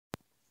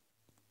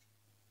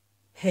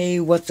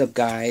Hey, what's up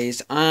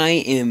guys? I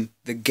am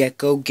the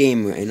Gecko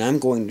Gamer and I'm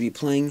going to be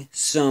playing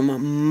some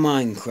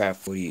Minecraft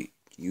for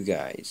you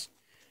guys.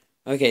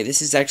 Okay,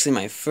 this is actually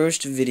my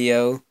first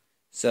video,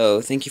 so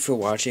thank you for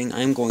watching.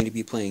 I'm going to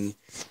be playing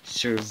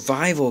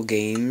survival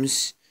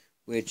games,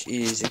 which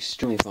is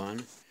extremely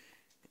fun.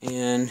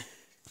 And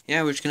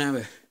yeah, we're just gonna have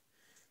a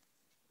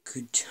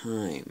good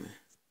time.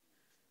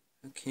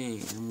 Okay,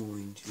 I'm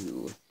going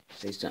to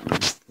say something.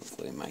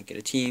 Hopefully I might get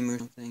a team or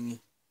something.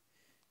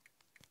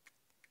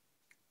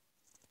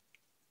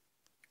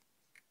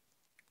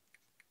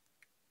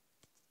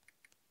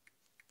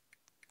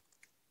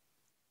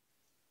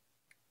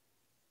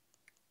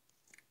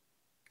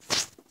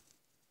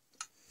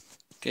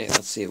 Okay,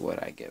 let's see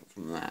what I get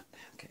from that.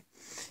 Okay,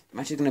 I'm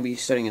actually going to be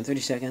starting in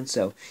 30 seconds,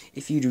 so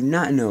if you do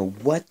not know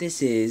what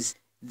this is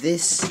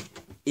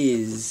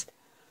basically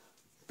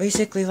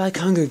like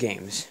Hunger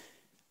Games.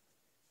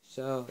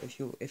 So if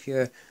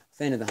you're a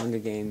fan of the Hunger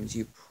Games,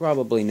 you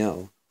probably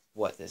know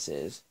what this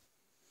is.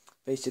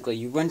 Basically,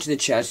 you run to the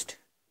chest,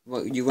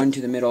 well, you run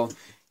to the middle,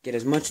 get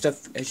as much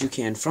stuff as you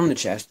can from the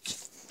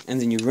chest, and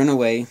then you run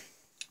away,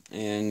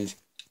 and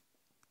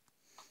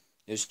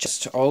there's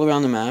chests all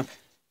around the map,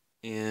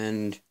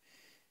 and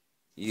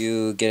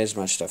you get as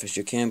much stuff as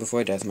you can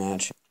before a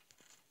deathmatch.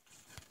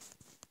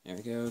 There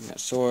we go, got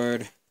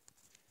sword,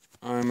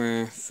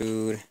 armor,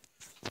 food.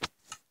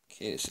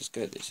 Okay, this is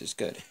good, this is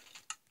good.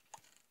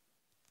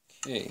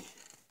 Okay.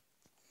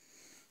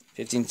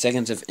 15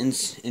 seconds of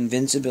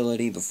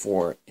invincibility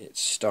before it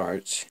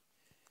starts.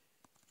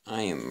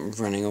 I am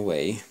running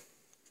away.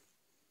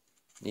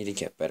 Need to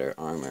get better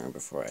armor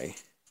before I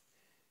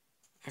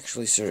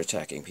actually start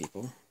attacking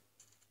people.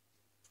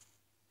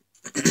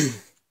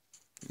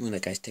 Ooh,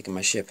 that guy's taking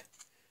my ship.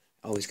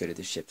 I always go to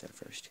the ship at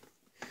first.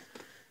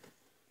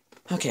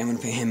 Okay, I'm gonna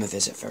pay him a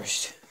visit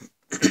first.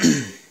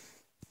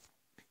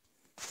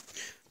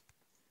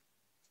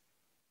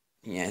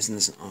 Yeah, isn't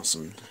this an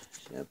awesome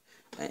ship?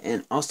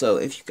 And also,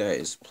 if you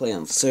guys play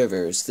on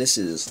servers, this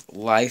is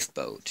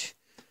Lifeboat.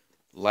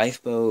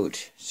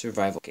 Lifeboat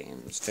survival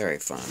games. Very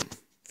fun.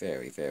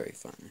 Very, very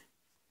fun.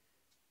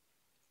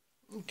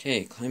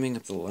 Okay, climbing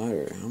up the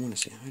ladder. I want to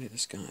say hi to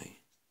this guy.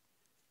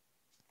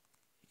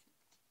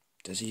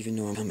 Does he even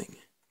know I'm coming?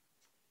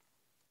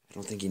 I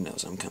don't think he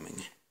knows I'm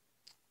coming.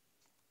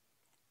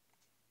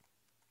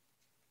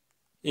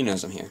 He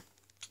knows I'm here.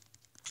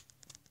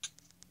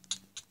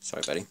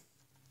 Sorry, buddy.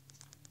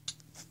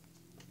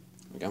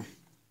 There we go.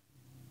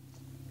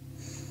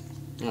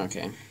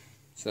 Okay.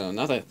 So,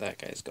 now that that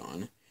guy's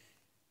gone,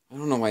 I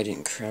don't know why I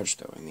didn't crouch,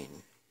 though. I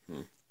mean,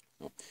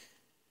 well,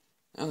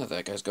 now that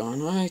that guy's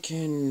gone, I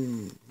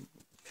can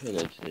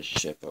pillage this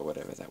ship, or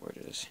whatever that word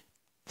is.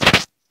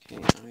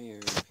 Okay,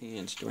 iron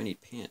pants. Do I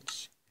need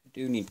pants? I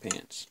do need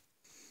pants.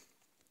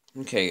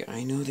 Okay,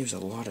 I know there's a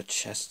lot of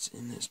chests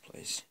in this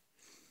place.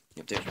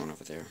 Yep, there's one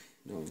over there.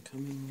 No one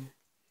coming.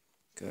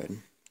 Good,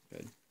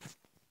 good.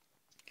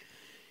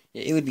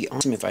 Yeah, it would be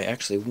awesome if I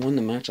actually won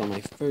the match on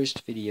my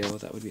first video.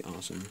 That would be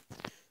awesome.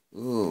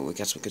 Ooh, we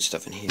got some good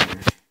stuff in here.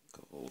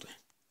 Gold.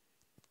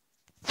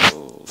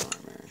 Gold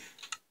armor.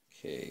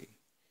 Okay.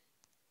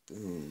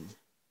 Boom.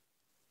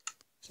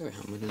 Is there a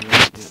helmet in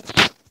there?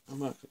 Yeah. I'm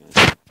not gonna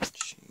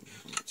change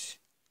helmets.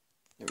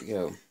 There we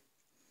go.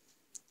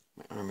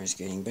 My armor's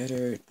getting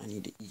better. I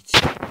need to eat.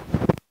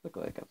 Look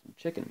like I got some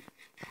chicken.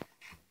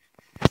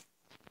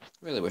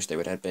 Really wish they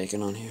would add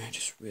bacon on here. I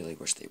just really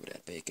wish they would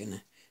add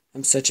bacon.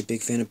 I'm such a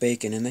big fan of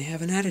bacon, and they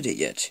haven't added it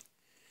yet.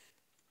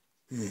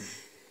 Yeah,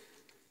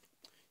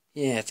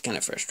 it's kind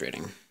of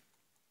frustrating.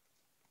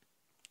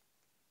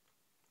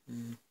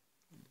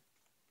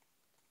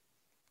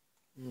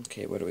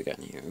 Okay, what do we got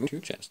in here? Ooh, 2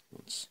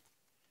 chests.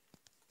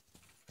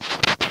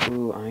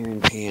 Ooh,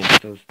 iron pants.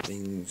 Those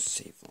things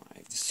save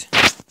lives.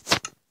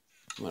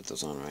 I'll let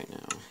those on right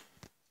now.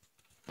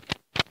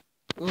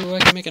 Ooh, I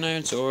can make an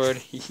iron sword.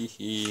 Hee hee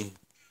hee.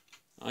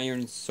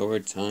 Iron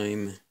sword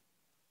time.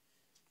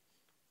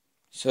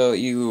 So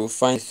you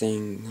find a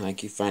thing,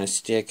 like you find a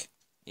stick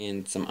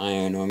and some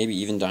iron, or maybe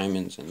even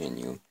diamonds, and then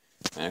you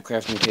find a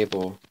crafting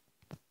table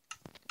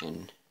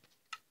and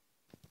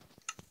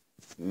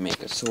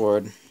make a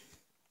sword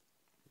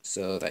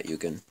so that you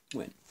can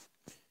win.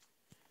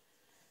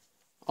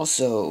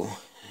 Also,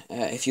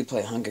 if you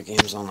play Hunger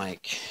Games on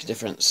like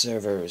different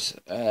servers,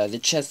 the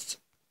chests.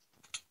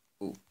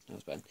 Ooh, that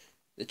was bad.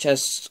 The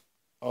chests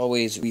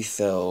always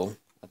refill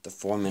at the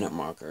 4-minute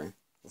marker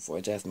before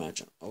a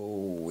deathmatch.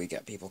 Oh, we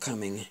got people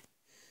coming.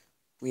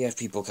 We have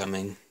people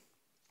coming.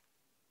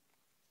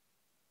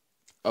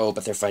 Oh,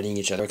 but they're fighting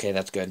each other. Okay,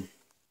 that's good.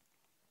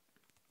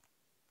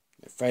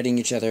 They're fighting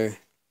each other.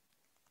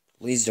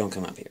 Please don't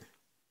come up here.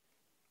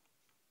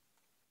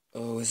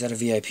 Oh, is that a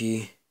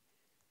VIP?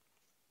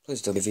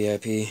 Please don't be a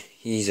VIP.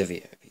 He's a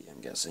VIP,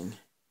 I'm guessing.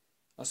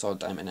 I saw a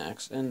diamond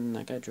axe, and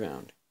that guy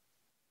drowned.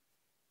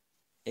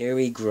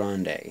 Ari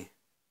Grande.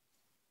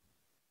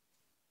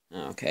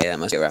 Okay, that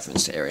must be a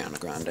reference to Ariana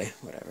Grande.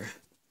 Whatever.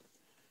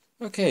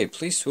 Okay,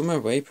 please swim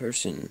away,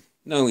 person.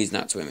 No, he's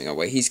not swimming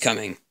away. He's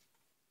coming.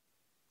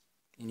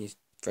 And he's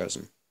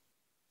frozen.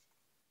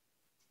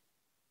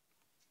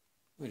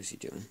 What is he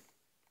doing?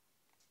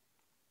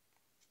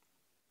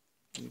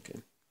 Okay.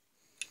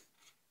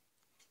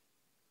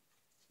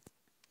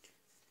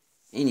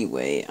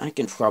 Anyway, I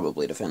can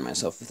probably defend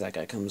myself if that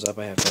guy comes up.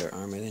 I have better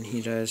armor than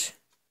he does.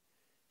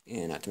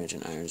 And not to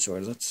mention iron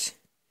sword. Let's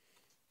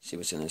see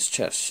what's in his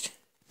chest.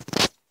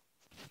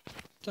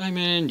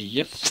 Diamond,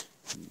 yes.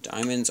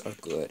 Diamonds are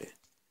good.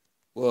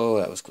 Whoa,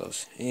 that was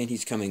close. And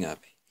he's coming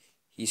up.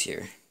 He's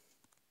here.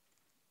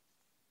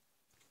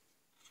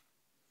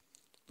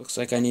 Looks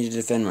like I need to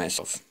defend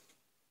myself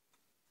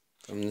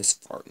from this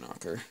fart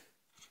knocker.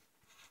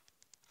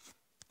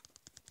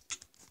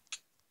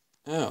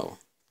 Ow.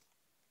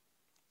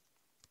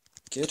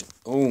 Get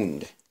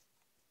owned.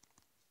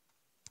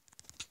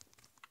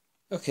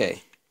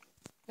 Okay.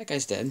 That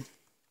guy's dead.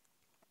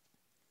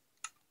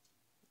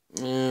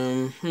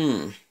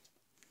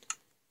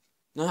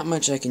 Not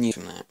much I can use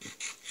from that.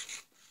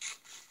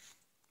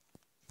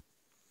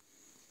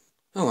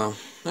 Oh well.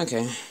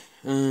 Okay.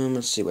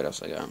 Let's see what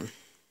else I got.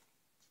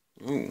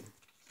 Ooh.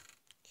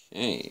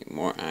 Okay,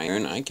 more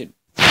iron. I could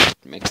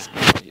make a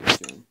hammer here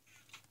soon.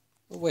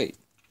 Oh wait.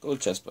 Gold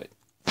chestplate.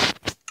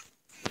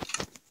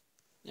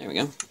 There we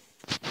go.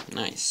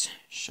 Nice.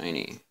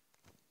 Shiny.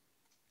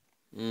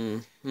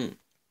 I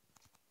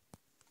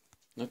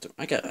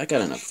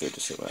got enough food to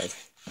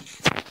survive.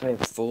 If I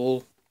have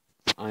full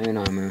iron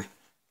armor,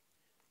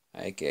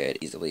 I could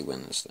easily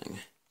win this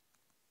thing.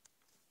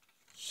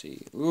 Let's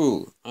see.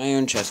 Ooh,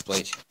 iron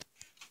chestplate.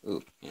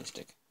 Ooh, and a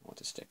stick. I want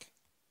a stick.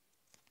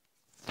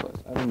 But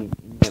I don't need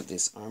any of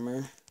this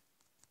armor,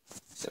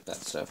 except that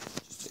stuff,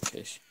 just in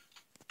case.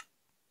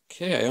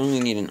 Okay, I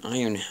only need an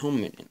iron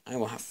helmet, and I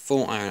will have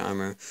full iron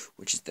armor,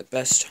 which is the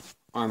best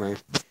armor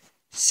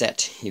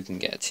set you can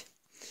get.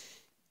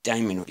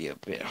 Diamond would be a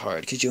bit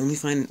hard, because you only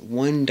find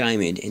one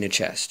diamond in a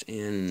chest,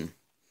 and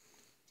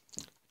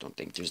I don't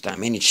think there's that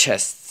many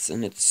chests,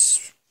 and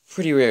it's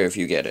pretty rare if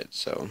you get it,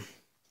 so.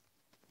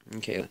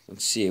 Okay,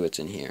 let's see what's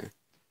in here.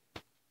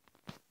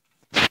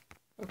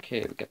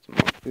 Okay, we got some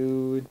more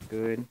food,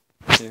 good.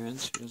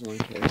 Carrots, who doesn't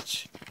like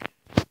carrots?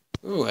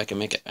 Ooh, I can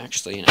make it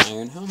actually an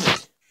iron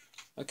helmet.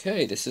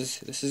 Okay, this is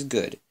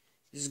good.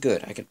 This is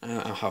good.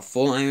 I'll have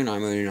full iron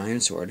armor and an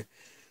iron sword,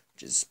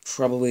 which is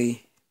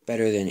probably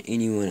better than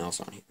anyone else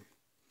on here.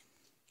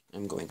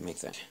 I'm going to make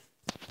that.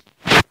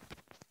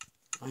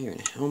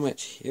 Iron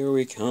helmet, here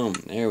we come.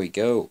 There we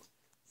go.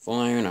 Full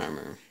iron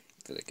armor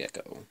for the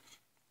gecko.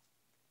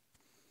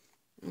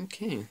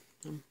 Okay,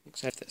 I'm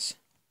excited for this.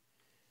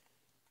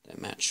 The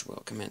match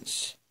will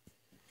commence.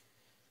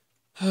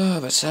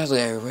 But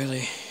sadly,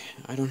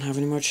 I don't have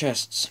any more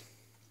chests.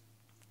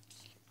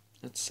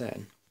 That's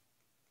sad.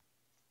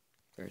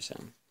 Very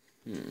sad.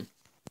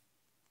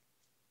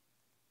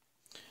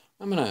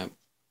 I'm gonna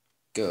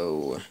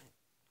go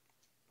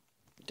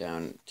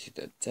down to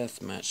the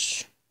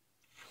deathmatch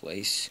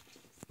place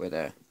where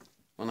the,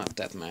 well, not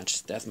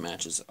deathmatch.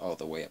 Deathmatch is all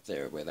the way up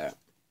there where that,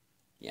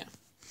 yeah.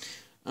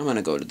 I'm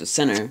gonna go to the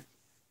center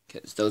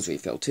because those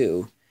refill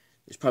too.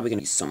 There's probably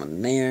gonna be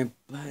someone there,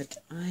 but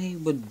I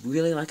would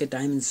really like a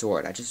diamond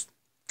sword. I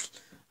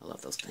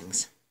love those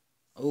things.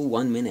 Oh,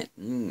 1 minute.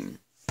 If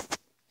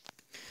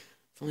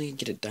only I could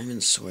get a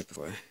diamond sword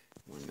before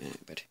 1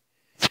 minute, but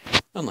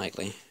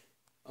unlikely.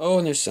 Oh,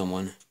 and there's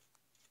someone.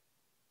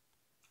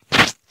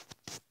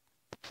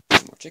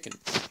 More chicken.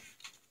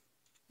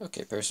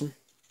 Okay, person.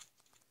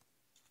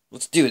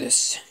 Let's do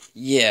this.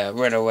 Yeah,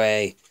 right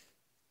away.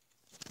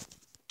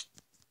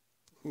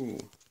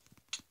 Ooh.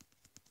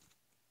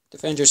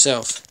 Defend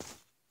yourself.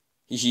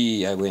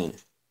 Hee, I win.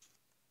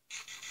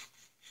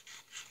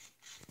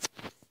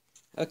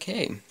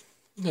 Okay.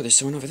 Oh, there's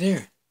someone over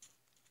there.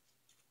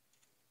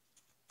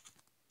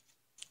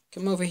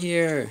 Come over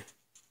here.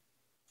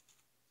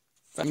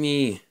 Find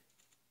me.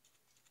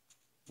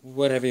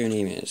 Whatever your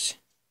name is.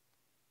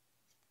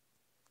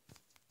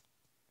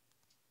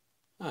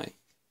 Hi.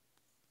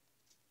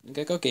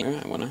 Gecko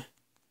Gamer, I wanna.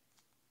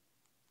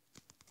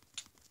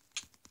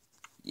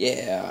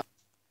 Yeah.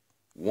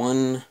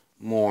 One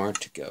more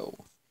to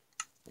go.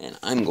 And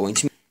I'm going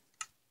to.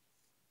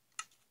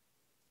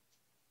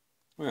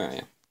 Where are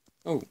you?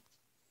 Oh.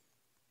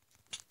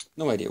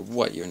 No idea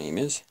what your name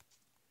is.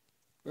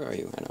 Where are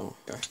you? I know.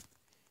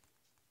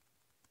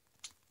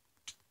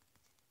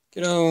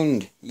 Get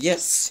owned!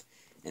 Yes!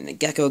 And the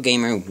Gecko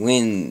Gamer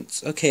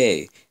wins.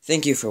 Okay.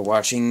 Thank you for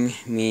watching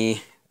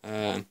me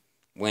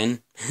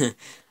win.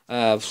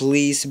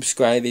 Please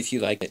subscribe if you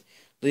like it.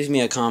 Leave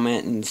me a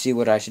comment and see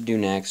what I should do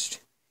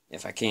next,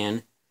 if I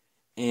can.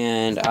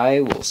 And I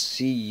will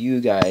see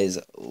you guys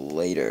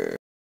later.